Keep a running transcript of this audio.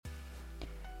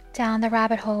Down the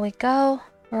rabbit hole we go.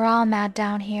 We're all mad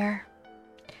down here.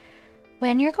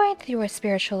 When you're going through a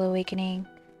spiritual awakening,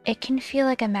 it can feel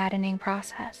like a maddening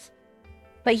process.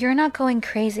 But you're not going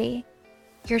crazy.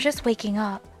 You're just waking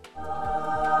up.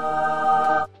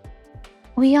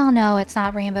 We all know it's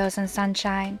not rainbows and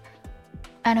sunshine.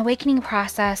 An awakening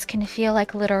process can feel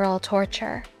like literal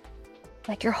torture.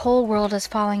 Like your whole world is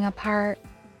falling apart.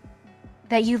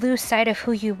 That you lose sight of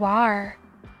who you are.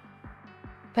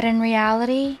 But in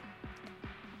reality,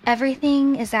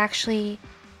 everything is actually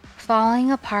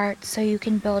falling apart so you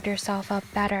can build yourself up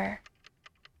better.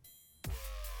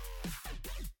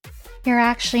 You're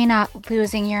actually not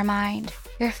losing your mind.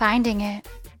 You're finding it.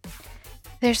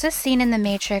 There's this scene in The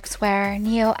Matrix where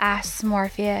Neo asks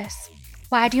Morpheus,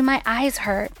 "Why do my eyes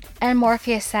hurt?" And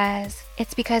Morpheus says,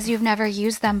 "It's because you've never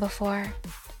used them before."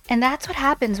 And that's what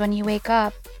happens when you wake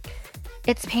up.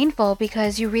 It's painful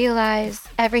because you realize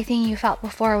everything you felt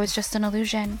before was just an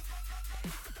illusion.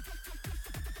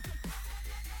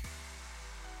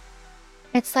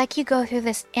 It's like you go through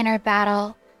this inner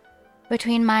battle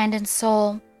between mind and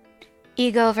soul,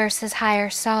 ego versus higher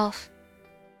self,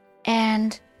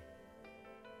 and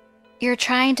you're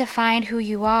trying to find who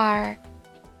you are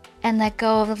and let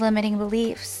go of the limiting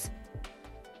beliefs.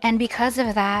 And because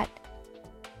of that,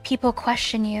 people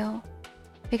question you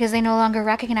because they no longer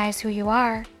recognize who you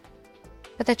are.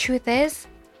 But the truth is,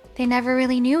 they never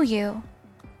really knew you.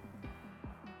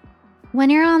 When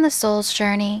you're on the soul's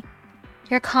journey,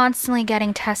 you're constantly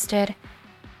getting tested.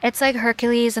 It's like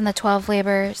Hercules and the 12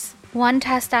 labors. One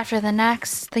test after the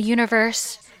next, the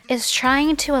universe is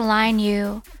trying to align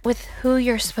you with who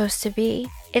you're supposed to be.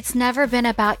 It's never been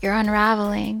about your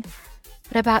unraveling,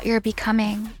 but about your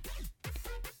becoming.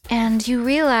 And you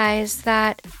realize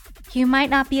that you might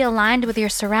not be aligned with your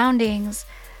surroundings,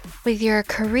 with your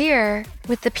career,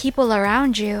 with the people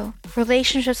around you.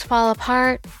 Relationships fall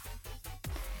apart.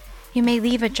 You may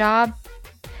leave a job.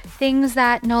 Things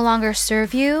that no longer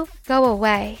serve you go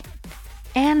away.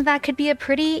 And that could be a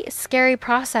pretty scary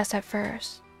process at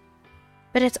first.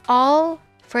 But it's all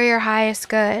for your highest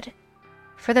good,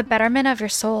 for the betterment of your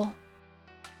soul.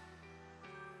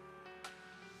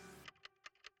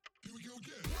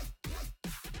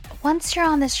 Once you're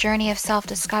on this journey of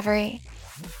self-discovery,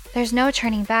 there's no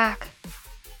turning back.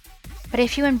 But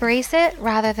if you embrace it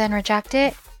rather than reject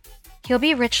it, you'll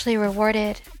be richly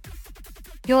rewarded.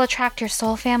 You'll attract your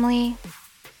soul family,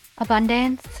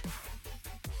 abundance,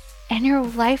 and your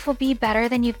life will be better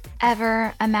than you've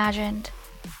ever imagined.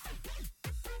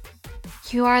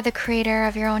 You are the creator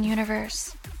of your own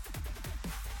universe.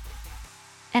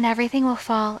 And everything will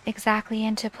fall exactly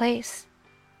into place.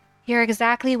 You're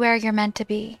exactly where you're meant to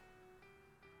be.